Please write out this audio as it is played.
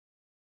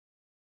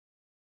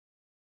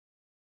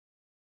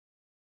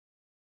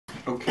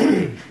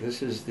Okay,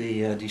 this is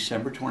the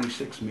December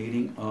 26th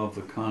meeting of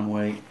the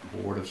Conway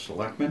Board of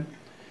Selectmen.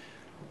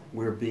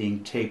 We're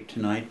being taped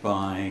tonight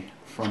by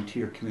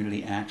Frontier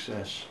Community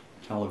Access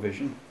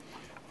Television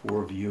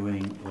for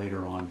viewing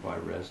later on by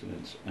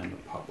residents and the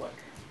public.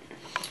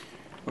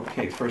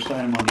 Okay, first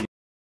item on the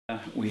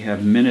agenda, we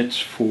have minutes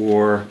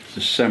for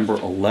December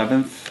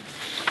 11th.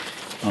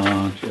 Do you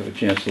have a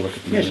chance to look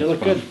at the minutes? Yes, they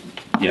look good.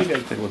 Yeah,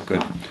 they look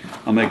good.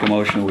 I'll make a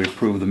motion that we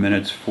approve the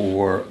minutes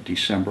for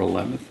December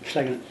 11th.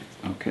 Second.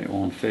 Okay,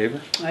 all in favor?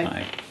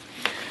 Aye.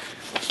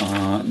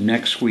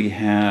 Next we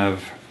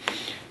have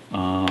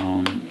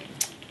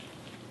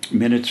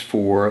minutes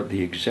for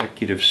the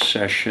executive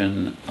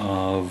session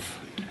of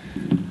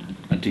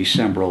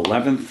December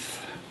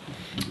 11th.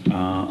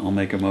 I'll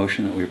make a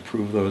motion that we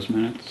approve those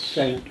minutes.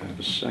 Second. Do I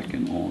have a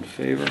second? All in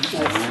favor?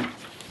 Aye.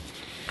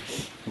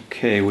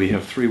 Okay, we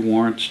have three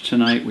warrants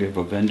tonight. We have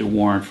a vendor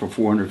warrant for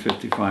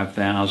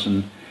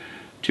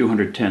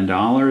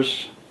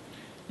 $455,210.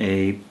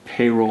 A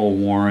payroll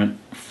warrant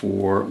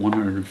for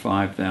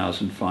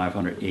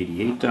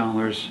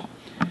 $105,588,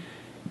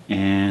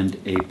 and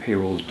a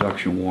payroll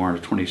deduction warrant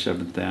of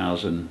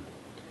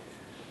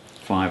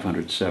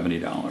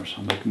 $27,570.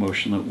 I'll make a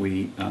motion that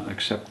we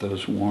accept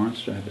those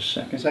warrants. Do I have a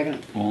second?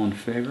 Second. All in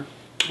favor?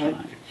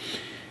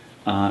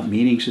 Aye.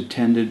 Meetings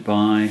attended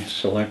by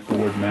select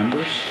board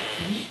members.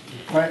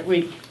 Quiet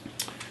week.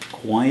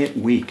 Quiet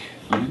week.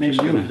 Maybe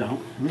you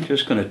don't. I'm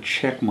just going to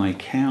check my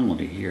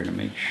calendar here to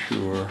make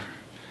sure,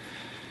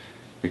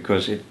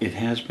 because it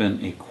has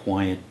been a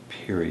quiet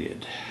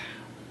period.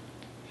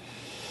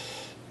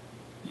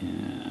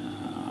 No.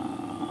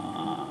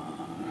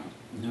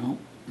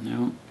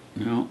 No.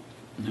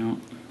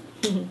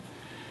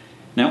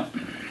 A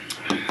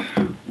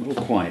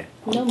little quiet.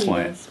 No Quiet.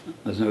 meetings.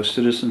 There's no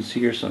citizens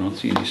here, so I don't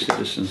see any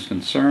citizens'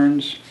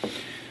 concerns.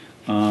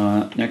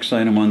 Next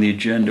item on the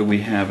agenda,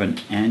 we have an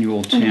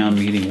annual town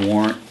meeting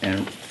warrant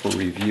and for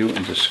review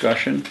and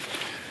discussion.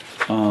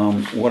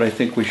 What I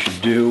think we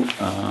should do,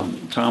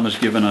 Tom has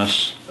given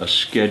us a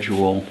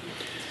schedule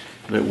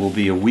that will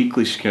be a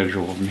weekly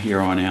schedule from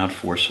here on out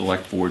for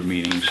select board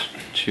meetings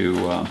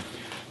to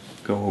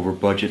go over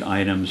budget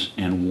items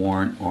and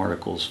warrant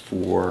articles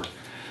for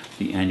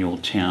the annual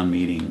town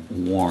meeting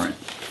warrant.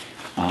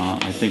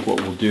 I think what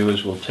we'll do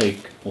is we'll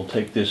take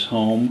this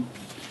home,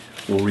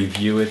 we'll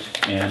review it,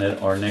 and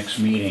at our next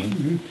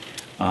meeting,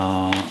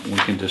 we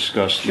can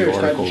discuss the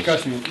articles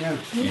Discussing it, yeah.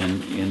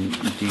 in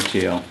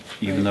detail,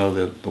 even though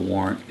the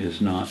warrant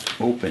is not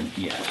open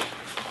yet.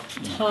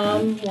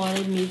 Tom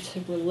wanted me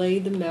to relay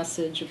the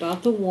message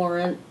about the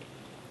warrant,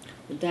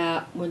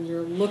 that when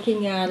you're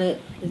looking at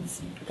it,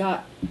 it's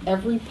got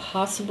every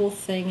possible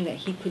thing that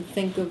he could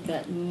think of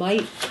that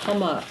might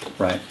come up.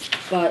 Right.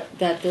 But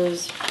that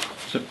there's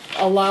So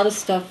a lot of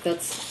stuff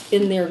that's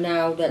in there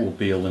now that will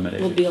be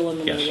eliminated.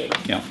 eliminated.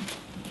 Yes. Yeah.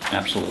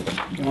 Absolutely.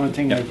 The only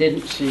thing I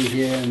didn't see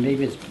here, and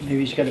maybe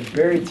he's got it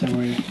buried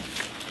somewhere,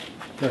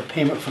 the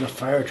payment for the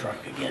fire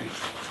truck again.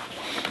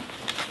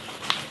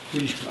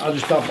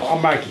 I'll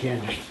mark it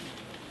here.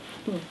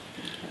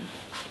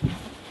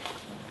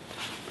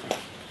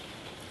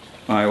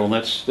 All right. Well,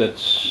 that's.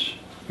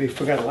 We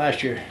forgot it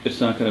last year. It's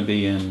not going to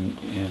be in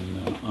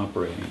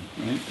operating,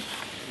 right?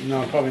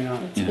 No, probably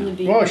not. It's going to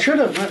be. Well, it should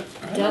have.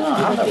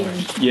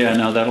 Yeah.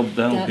 No, that'll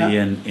be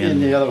In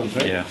the other ones,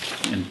 right? Yeah.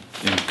 In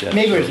debt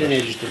Maybe it was in there,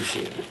 service. just didn't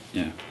see it.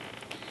 Yeah.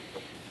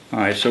 All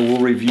right. So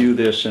we'll review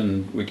this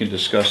and we can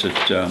discuss it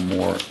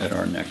more at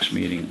our next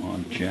meeting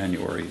on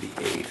January the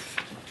 8th.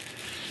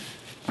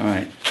 All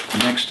right.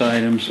 Next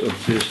items of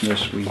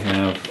business, we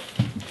have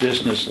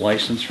business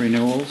license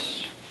renewals.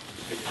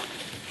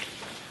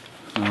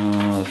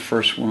 The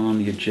first one on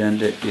the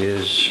agenda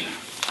is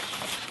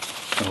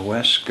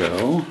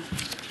OESCO.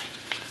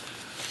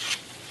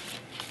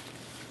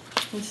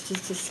 It's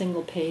just a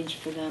single page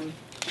for them.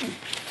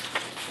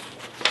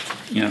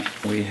 Yeah,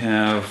 we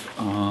have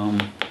a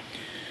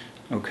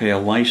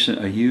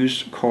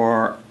used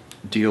car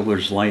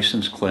dealer's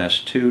license class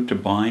 2 to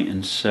buy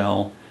and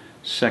sell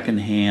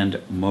second-hand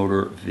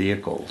motor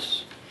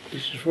vehicles.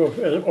 This is for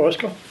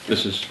OESCO?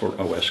 This is for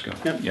OESCO.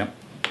 Yep.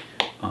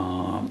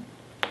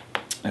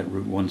 At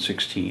Route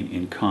 116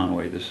 in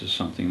Conway. This is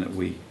something that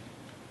we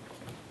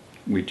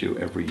do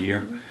every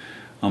year.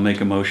 I'll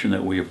make a motion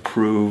that we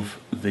approve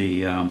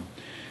the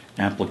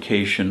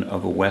application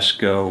of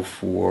OESCO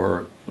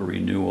for the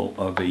renewal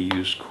of a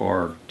used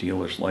car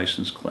dealer's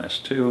license class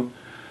 2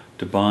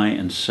 to buy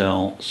and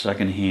sell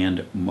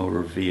second-hand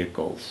motor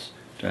vehicles.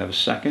 Do I have a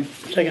second?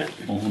 Second.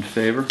 All in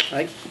favor?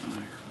 Aye.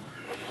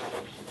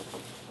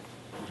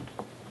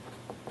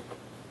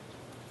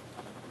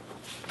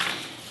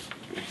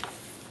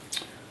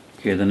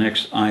 Okay, the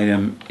next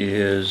item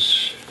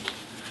is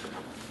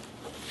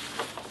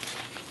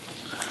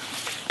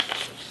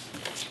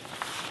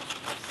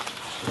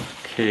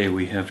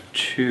we have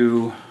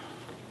two.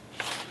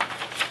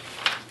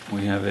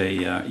 We have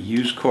a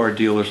used car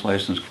dealer's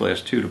license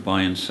class 2 to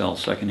buy and sell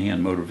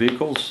second-hand motor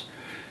vehicles.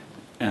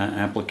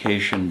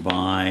 Application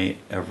by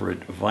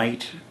Everett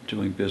Veit,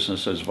 doing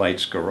business as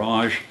Veit's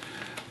Garage,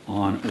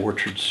 on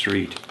Orchard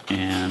Street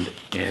and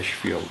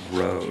Ashfield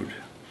Road.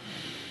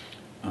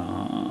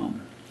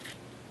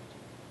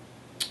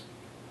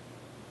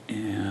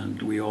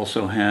 And we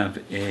also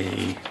have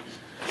a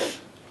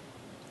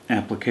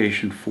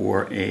application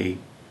for a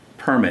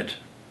permit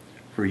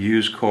for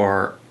used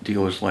car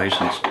dealer's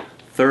license,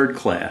 third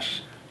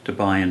class, to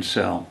buy and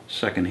sell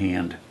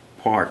secondhand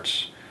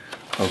parts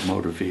of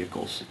motor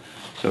vehicles.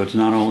 So it's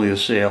not only a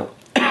sale,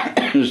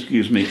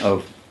 excuse me,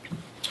 of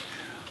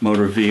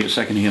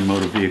secondhand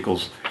motor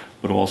vehicles,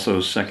 but also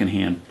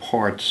secondhand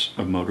parts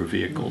of motor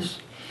vehicles.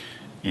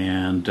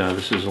 And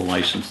this is a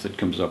license that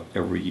comes up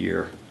every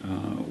year.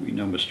 We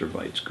know Mr.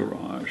 Veit's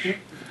garage.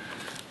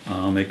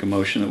 I'll make a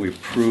motion that we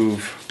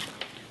approve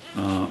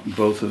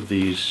both of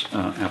these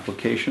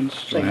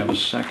applications. Do I have a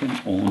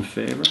second? All in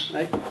favor?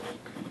 Aye.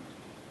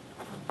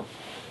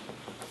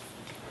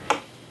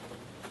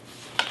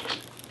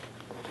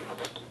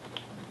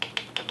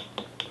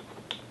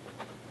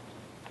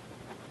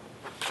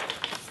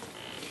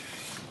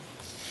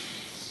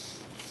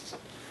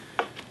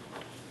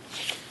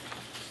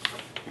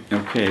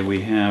 Okay,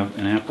 we have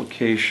an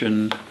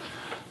application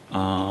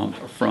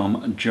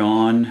from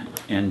John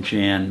and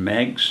Jan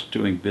Meggs,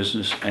 doing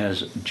business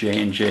as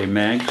J&J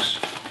Meggs,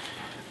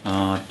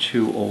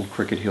 2 Old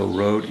Cricket Hill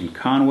Road in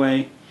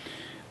Conway,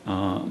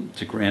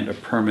 to grant a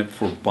permit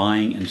for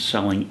buying and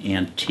selling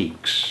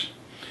antiques.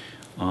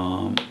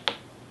 And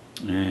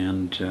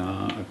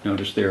I've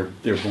noticed their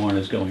barn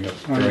is going up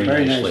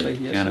very nicely,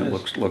 yes, and it it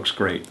is. looks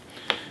great.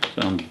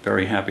 So I'm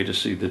very happy to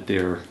see that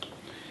they're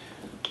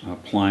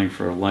applying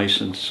for a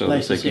license so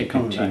that they can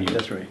continue.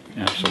 That's right.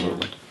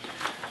 Absolutely.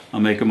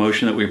 I'll make a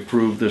motion that we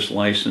approve this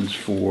license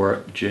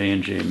for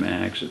J&J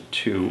Mags at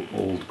 2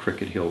 Old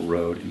Cricket Hill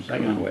Road in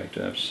Second. Conway.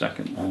 To have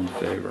second, all in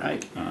favor? Aye.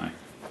 Aye.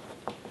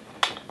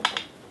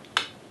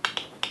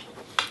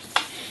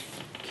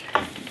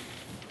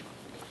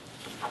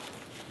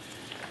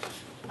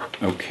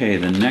 Okay,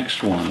 the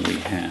next one we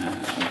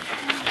have.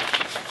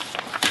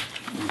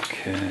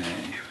 Okay.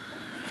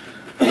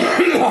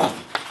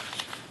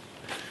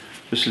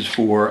 This is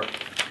for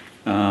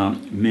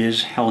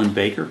Ms. Helen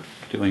Baker,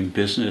 doing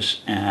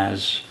business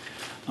as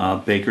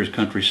Baker's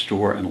Country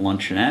Store and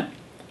Luncheonette,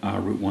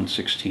 Route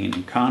 116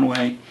 in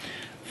Conway,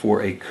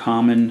 for a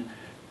common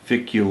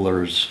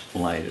vicular's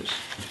license.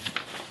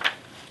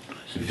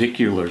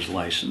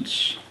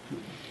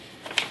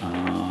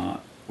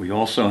 We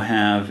also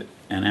have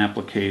an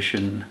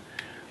application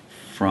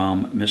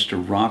from Mr.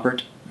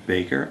 Robert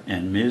Baker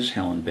and Ms.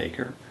 Helen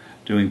Baker,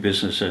 doing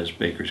business as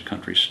Baker's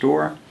Country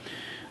Store,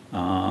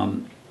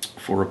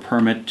 for a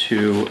permit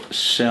to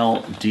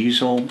sell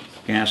diesel,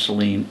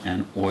 gasoline,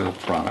 and oil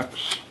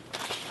products.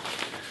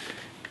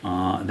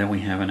 Then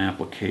we have an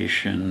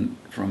application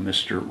from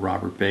Mr.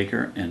 Robert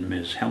Baker and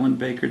Ms. Helen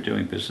Baker,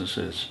 doing business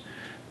as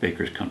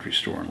Baker's Country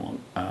Store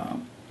and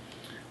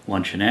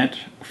Luncheonette,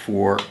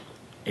 for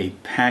a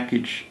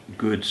packaged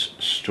goods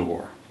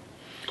store.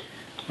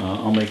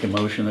 I'll make a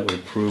motion that we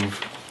approve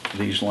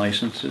these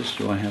licenses.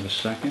 Do I have a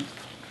second?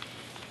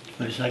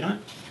 Wait a second.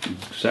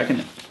 Second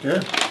it.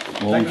 Yeah.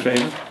 All in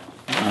Second. favor?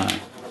 Aye.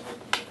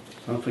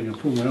 I don't think I can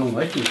prove my own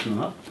license or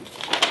not.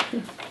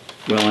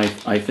 Well,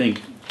 I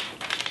think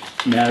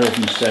matter of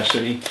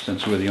necessity,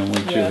 since we're the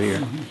only two Yes.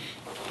 here.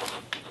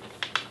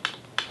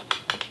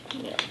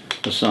 Yeah.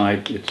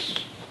 Aside, it's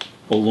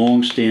a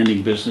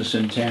long-standing business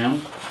in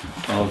town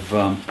of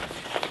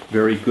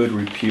very good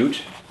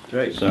repute, That's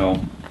right.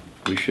 so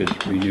we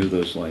should renew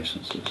those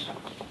licenses.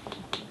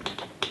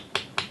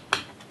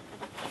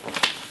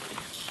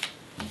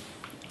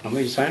 Want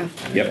me to sign them?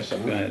 Yep, go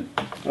ahead.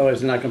 Oh,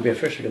 it's not gonna be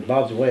official because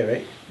Bob's away,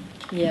 right?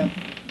 Yeah.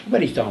 I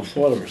bet he's down in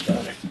Florida or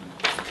something.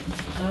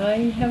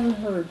 I haven't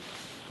heard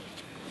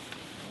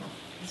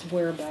his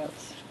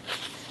whereabouts.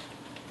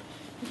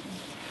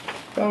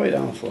 Probably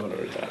down in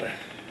Florida or something.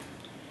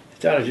 His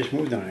daughter just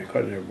moved down here,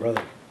 according to her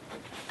brother.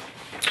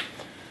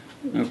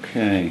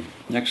 Okay,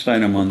 next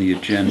item on the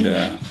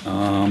agenda.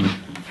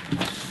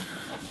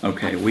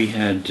 Okay, we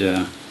had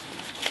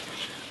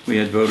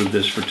voted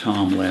this for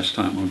Tom last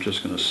time. I'm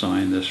just going to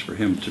sign this for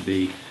him to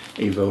be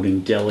a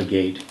voting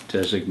delegate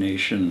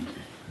designation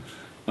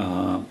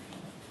at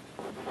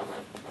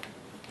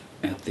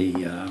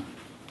the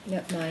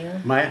Yep, Maya.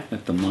 Maya?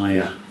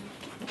 Maya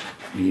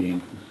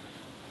meeting.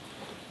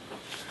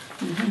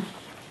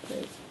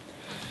 Great.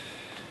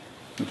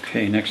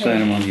 Okay, next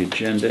item on the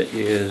agenda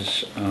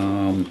is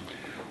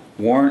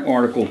warrant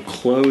article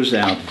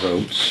closeout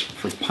votes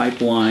for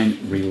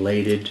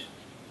pipeline-related.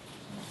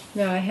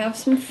 Now, I have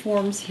some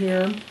forms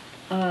here,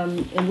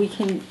 and we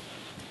can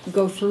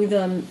go through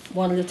them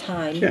one at a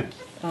time. Sure.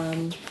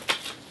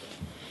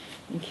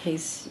 In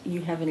case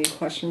you have any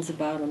questions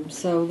about them.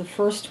 So the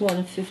first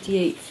one,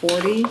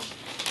 5840,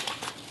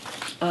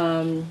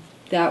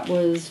 that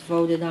was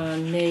voted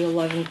on May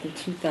 11th of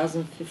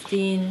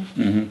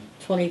 2015.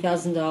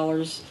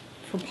 $20,000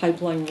 for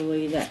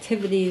pipeline-related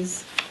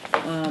activities.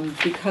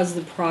 Because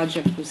the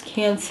project was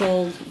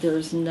canceled,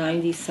 there's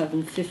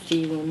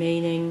 $97.50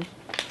 remaining.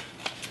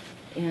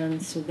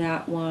 And so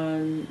that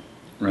one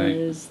Right.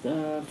 is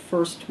the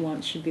first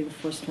one, should be the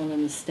first one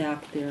in the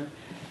stack there.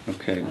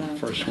 Okay, well, the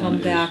first one Come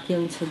is... back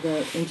into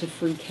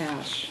free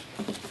cash.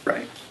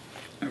 Right,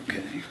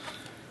 okay.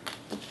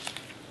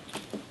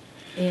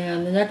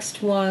 And the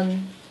next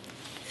one,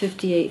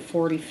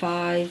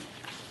 5845,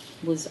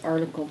 was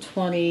Article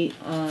 20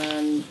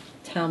 on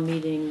town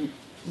meeting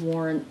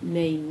warrant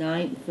May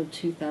 9th of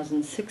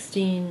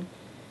 2016.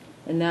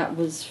 And that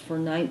was for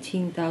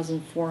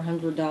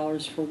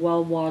 $19,400 for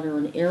well water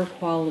and air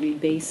quality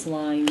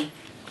baseline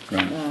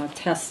Right.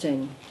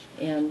 testing.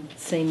 And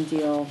same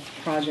deal,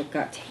 project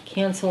got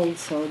canceled,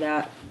 so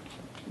that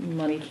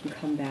money can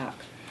come back.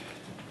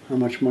 How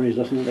much money is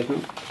left in that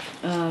account?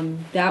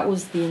 That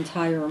was the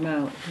entire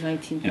amount,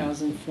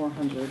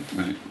 19,400.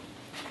 Right.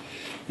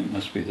 It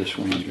must be this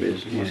one. Must be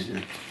this one,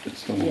 yeah.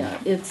 It's the one. Yeah,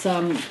 it's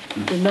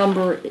the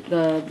number,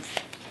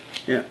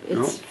 Yeah.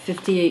 it's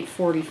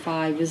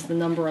 5845 is the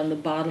number on the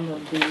bottom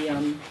of the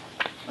on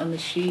the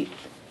sheet.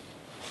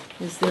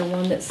 Is there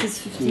one that says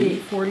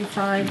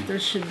 5845? There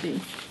should be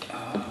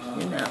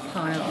in that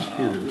pile.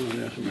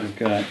 I've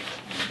got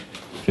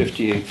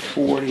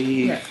 5840,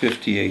 Yeah.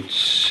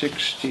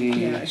 5860.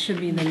 Yeah, it should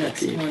be the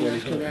next one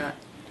after that.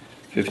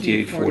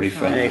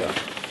 5845.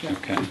 Yeah.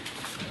 Okay.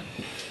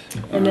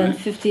 And then Alright.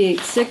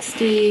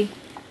 5860,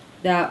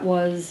 that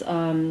was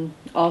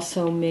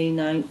also May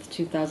 9th,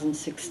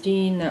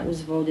 2016. That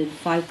was voted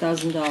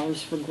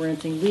 $5,000 for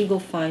granting legal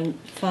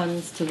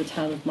funds to the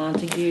town of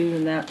Montague,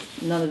 and that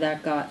none of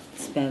that got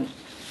spent.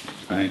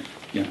 Right,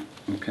 yeah,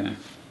 okay.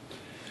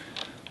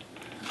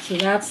 So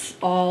that's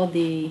all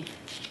the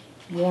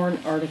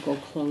warrant article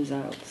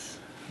closeouts.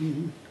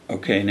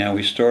 Okay, now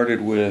we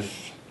started with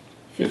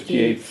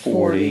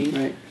 5840,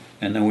 Right.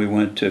 and then we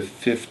went to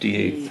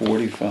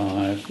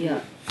 5845, Yeah.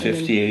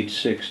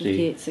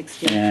 5860,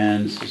 5860.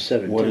 and This is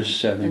 710. what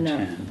is And now-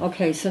 710?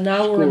 Okay, so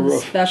now we're in School the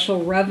roof.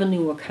 special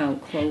revenue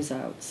account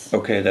closeouts.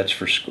 Okay, that's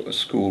for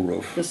school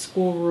roof. The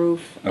school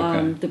roof.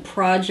 Okay. The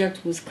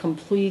project was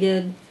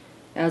completed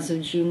as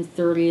of June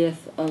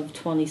 30th of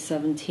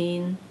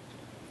 2017.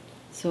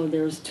 So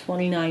there's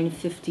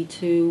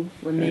 2952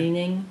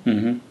 remaining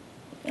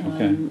Mm-hmm,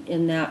 okay.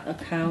 in that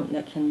account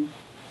that can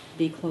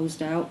be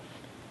closed out.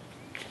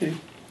 Okay.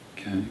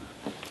 Okay.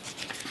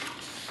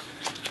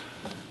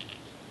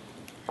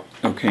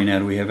 Okay, now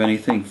do we have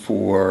anything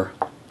for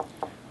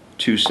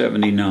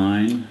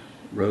 279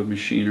 road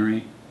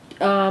machinery?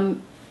 There.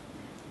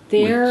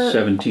 With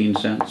 17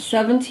 cents?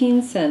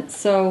 17 cents.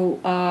 So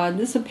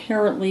this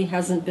apparently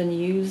hasn't been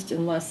used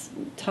unless,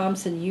 Tom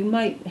said you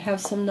might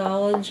have some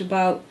knowledge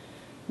about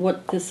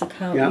what this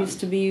account Yeah. used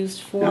to be used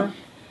for.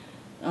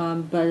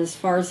 But as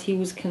far as he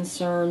was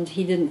concerned,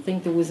 he didn't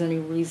think there was any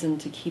reason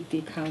to keep the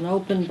account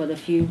open, but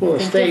if you Well, the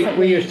think state,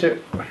 differently... we used to,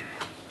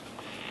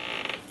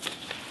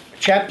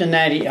 Chapter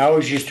 90, I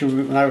always used to,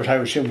 when I was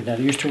highway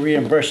superintendent, used to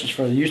reimburse us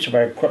for the use of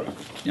our equipment.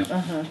 Yep.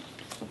 Uh-huh.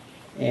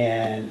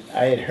 And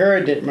I had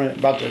heard that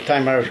about the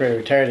time I was ready to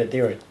retire,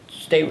 that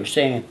state was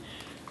saying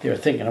they were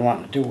thinking of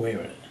wanting to do away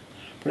with it.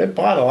 But it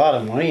brought a lot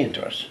of money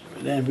into us.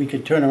 Then we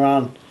could turn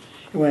around,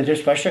 it went into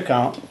a special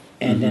account,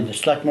 and then the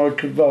select board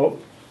could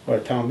vote, or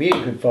the town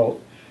meeting could vote,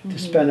 to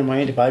spend the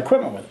money to buy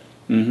equipment with it.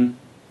 Mm-hmm.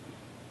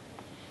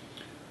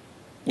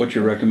 What's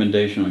your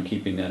recommendation on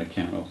keeping that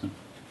account open?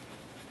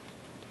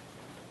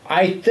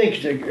 I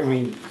think, I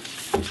mean,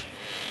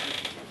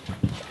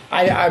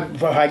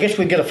 I guess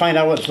we gotta find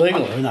out what's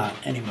legal or not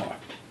anymore.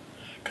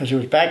 Because it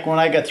was back when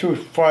I got through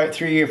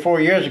 4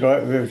 years ago,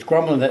 it was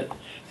grumbling that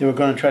they were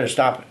gonna try to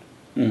stop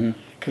it. Mm-hmm.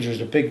 Because it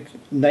was a big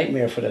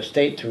nightmare for the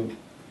state to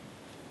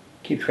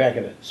keep track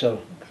of it.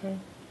 So Okay.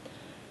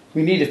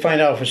 we need to find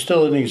out if it's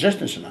still in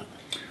existence or not.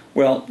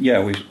 Well,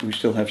 yeah, we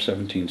still have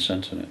 17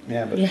 cents in it.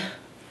 Yeah, but Yeah.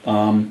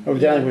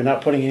 evidently we're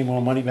not putting any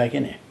more money back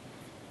in there.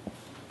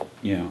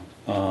 Yeah.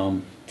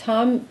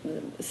 Tom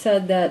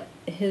said that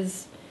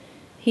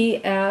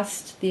he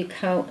asked the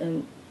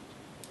accountant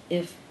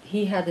if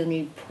he had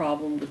any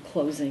problem with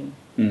closing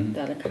Mhm.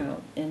 that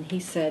account, and he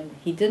said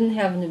he didn't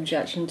have an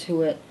objection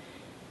to it,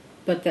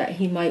 but that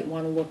he might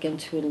want to look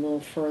into it a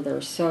little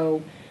further.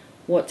 So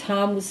what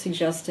Tom was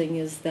suggesting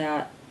is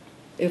that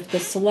if the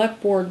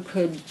select board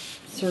could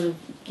sort of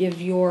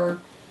give your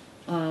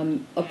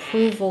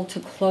approval to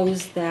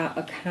close that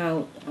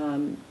account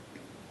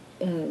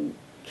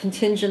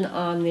contingent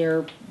on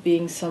there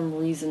being some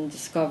reason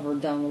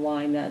discovered down the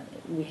line that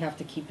we have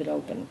to keep it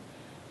open.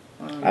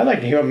 I'd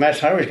like to hear what Mass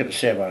Highway's got to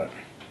say about it.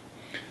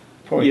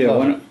 Before we Yeah,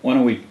 close it. why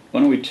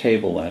don't we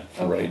table that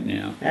for Okay. right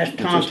now? Ask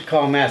We'll Tom just- to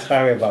call Mass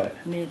Highway about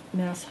it.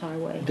 Mass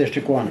Highway.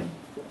 District 1.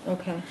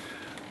 Okay.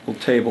 We'll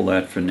table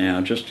that for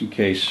now, just in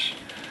case.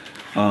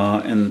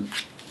 And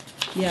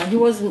Yeah,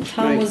 Tom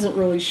Right. wasn't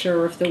really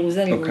sure if there was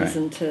any Okay.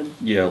 reason to,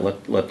 yeah,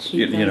 let's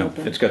Keep that you know,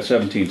 open. it's got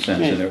 17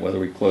 cents in Right. it. Whether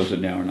we close it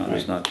now or not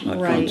is not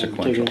Right.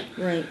 consequential.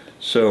 right.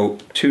 So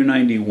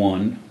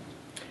 291.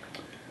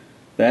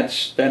 That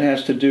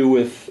has to do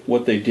with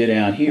what they did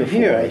out here for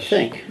Here, I us,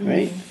 think,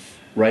 right?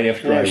 right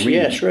after I Yes, read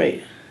yes, it.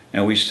 right.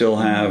 And we still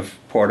have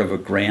part of a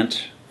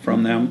grant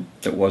from them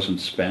that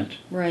wasn't spent.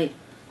 Right,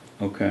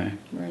 Okay.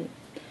 right.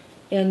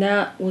 And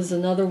that was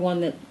another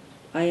one that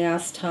I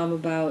asked Tom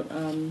about.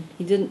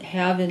 He didn't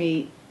have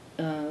any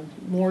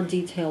more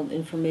detailed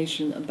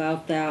information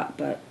about that,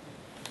 but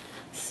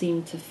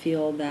seemed to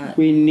feel that.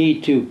 We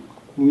need to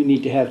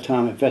have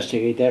Tom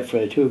investigate that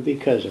further too,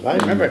 because if I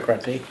remember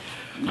correctly,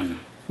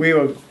 we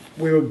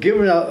were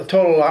given a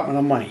total allotment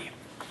of money,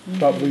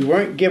 but we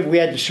weren't given. We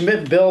had to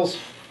submit bills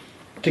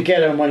to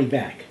get our money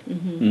back.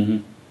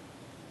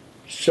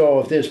 So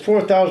if there's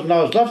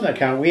 $4,000 left in the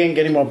account, we ain't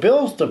getting more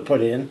bills to put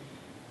in.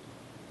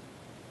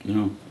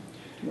 No.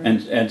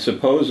 And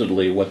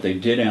supposedly what they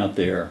did out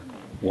there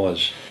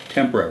was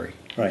temporary.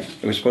 Right.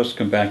 It was supposed to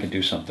come back and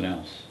do something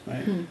else.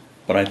 Right.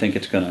 But I think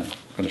it's gonna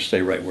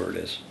stay right where it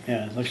is.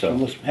 Yeah, it So-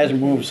 hasn't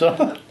moved, so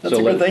that's So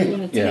a good I'm thing.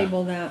 going to Yeah.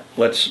 table that.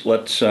 Let's do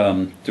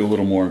a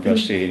little more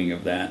investigating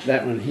of that.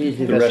 That one, he's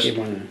The rest,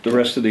 investigating one. the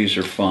rest of these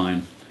are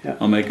fine. Yeah.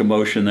 I'll make a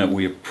motion that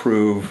we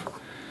approve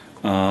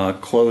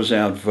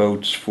closeout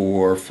votes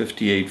for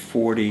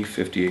 5840,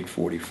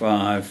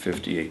 5845,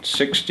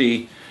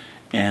 5860,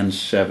 and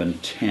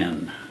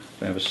 710.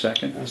 Do I have a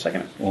second? A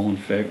second. All in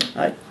favor?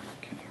 Aye.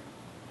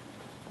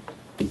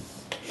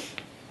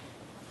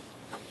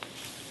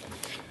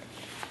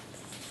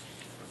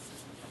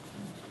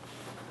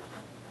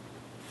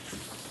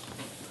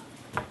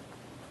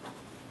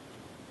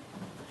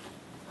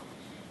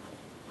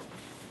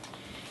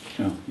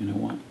 Oh, you know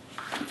what?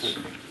 Let's see.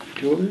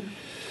 Two of them?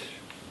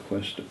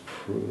 Request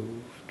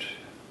approved.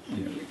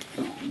 There we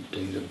go.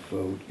 Date of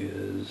vote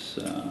is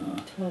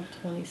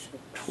 12/26.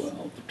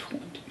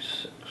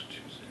 12/26/2017.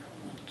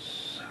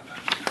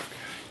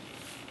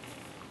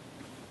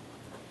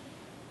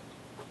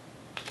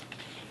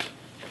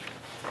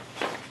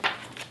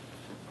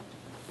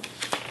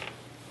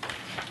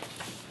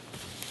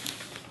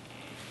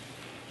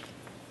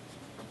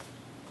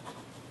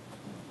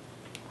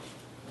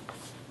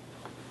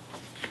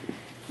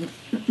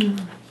 Okay.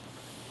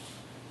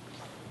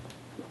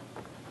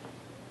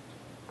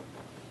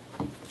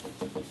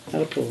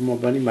 That'll put more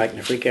money back in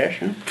the free cash,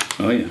 huh?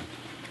 Oh, yeah.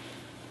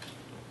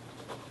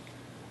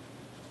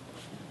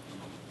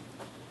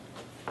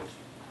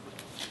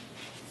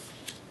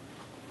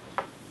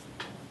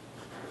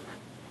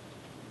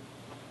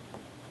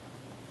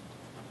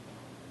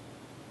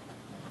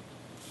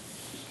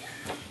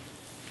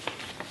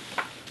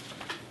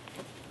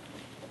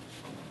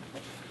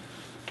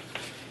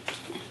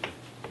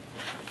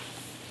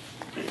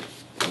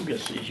 I'll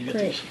get these, you get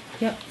Great. these.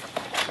 Yep.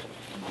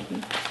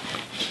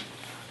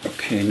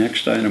 Okay,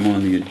 next item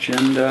on the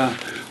agenda.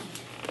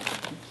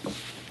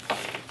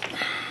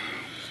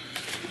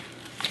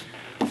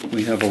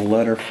 We have a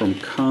letter from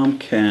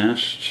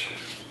Comcast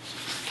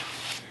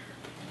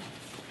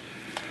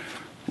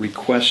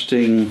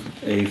requesting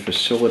a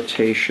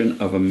facilitation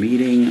of a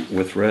meeting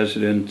with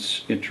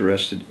residents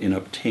interested in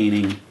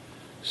obtaining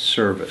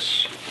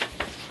service.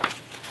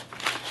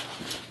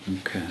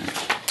 Okay.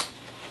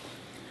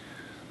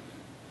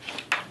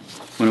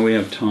 Why don't we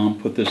have Tom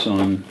put this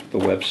on the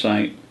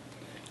website?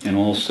 And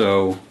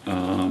also,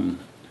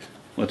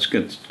 let's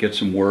get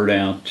some word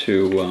out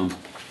to,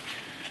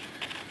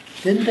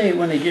 Didn't they,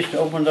 when they just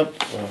opened up,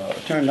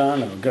 turned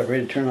on, or got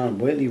ready to turn on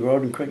Whately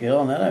Road and Cricket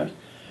Hill and that,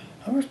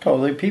 I was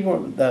told that people,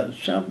 that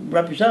some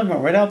representatives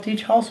went right out to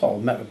each household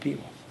and met with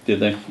people. did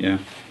they? Yeah.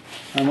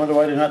 I wonder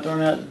why they're not doing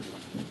that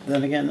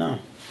then again now.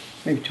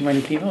 Maybe too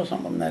many people or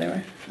something that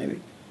way, maybe.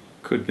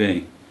 Could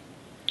be.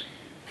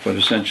 But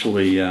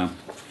essentially,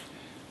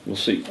 we'll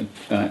see.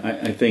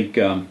 I think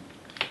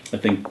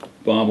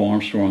Bob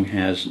Armstrong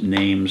has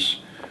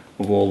names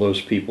of all those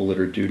people that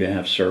are due to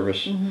have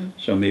service.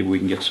 So maybe we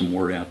can get some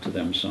word out to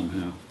them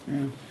somehow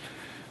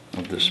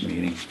of this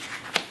meeting.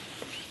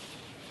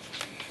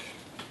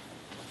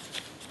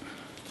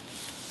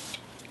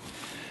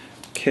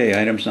 Okay,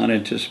 items not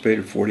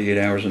anticipated 48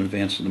 hours in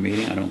advance of the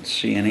meeting. I don't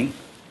see any.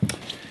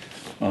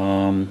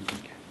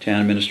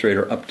 Town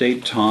administrator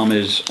update. Tom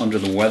is under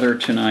the weather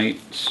tonight,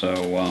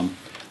 so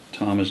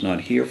Tom is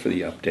not here for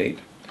the update.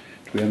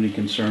 Do we have any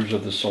concerns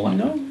of the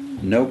selectmen?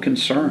 No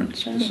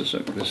concerns. This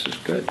is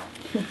good.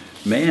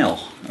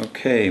 Mail.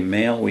 Okay,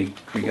 mail. We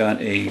got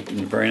a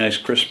very nice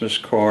Christmas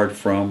card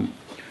from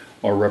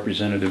our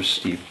representative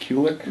Steve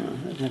Kulik.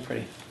 Oh, isn't that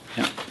pretty?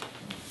 Yeah.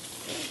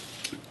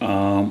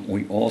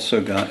 We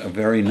also got a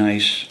very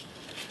nice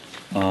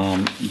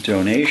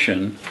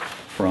donation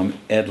from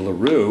Ed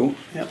LaRue.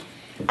 Yep.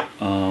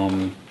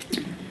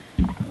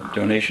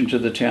 Donation to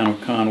the town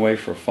of Conway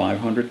for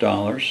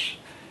 $500,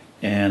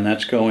 and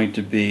that's going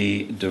to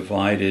be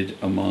divided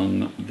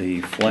among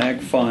the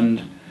Flag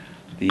Fund,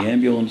 the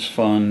Ambulance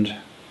Fund,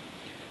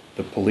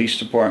 the Police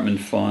Department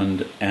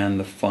Fund, and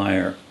the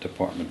Fire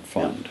Department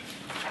Fund.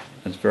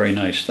 That's very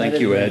nice. Thank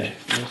you, Ed.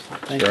 Yes,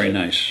 thank Very you.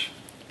 nice.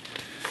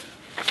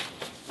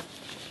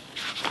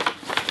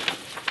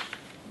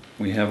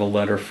 We have a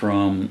letter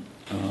from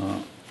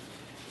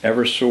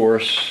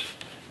Eversource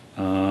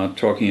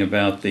talking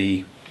about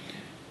the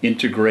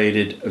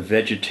integrated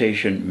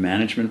vegetation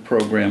management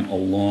program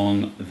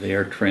along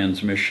their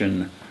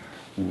transmission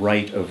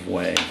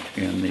right-of-way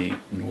in the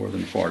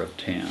northern part of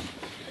town.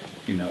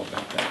 You know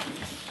about that.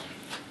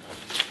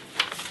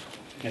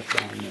 If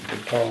down the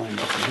big tall line,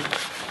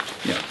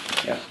 Yeah.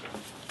 yeah.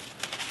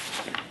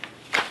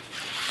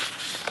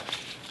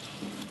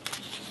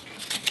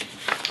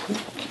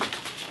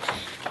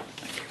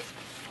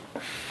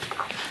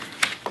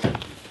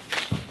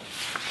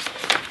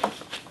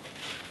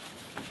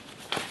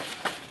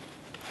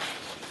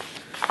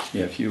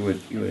 Yeah, if you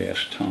would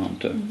ask Tom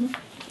to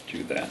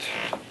do that.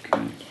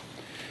 Okay.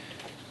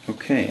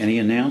 Okay, any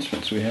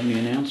announcements? Do we have any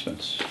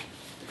announcements?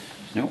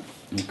 Nope,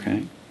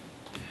 okay.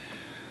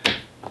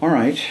 All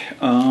right,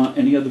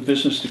 any other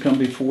business to come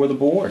before the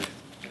board?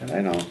 That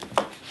I know.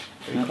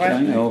 Not that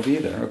I know of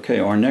either. Okay,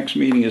 our next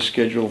meeting is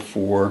scheduled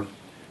for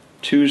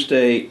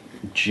Tuesday,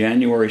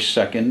 January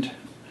 2nd.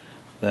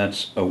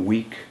 That's a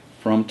week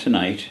from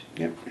tonight.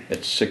 Yep.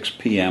 At 6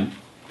 p.m.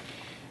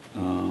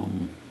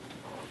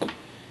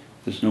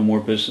 There's no more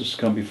business to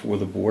come before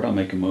the board. I'll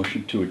make a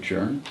motion to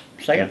adjourn.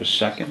 Second. Have a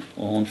second.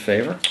 All in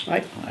favor?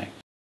 Aye. Aye.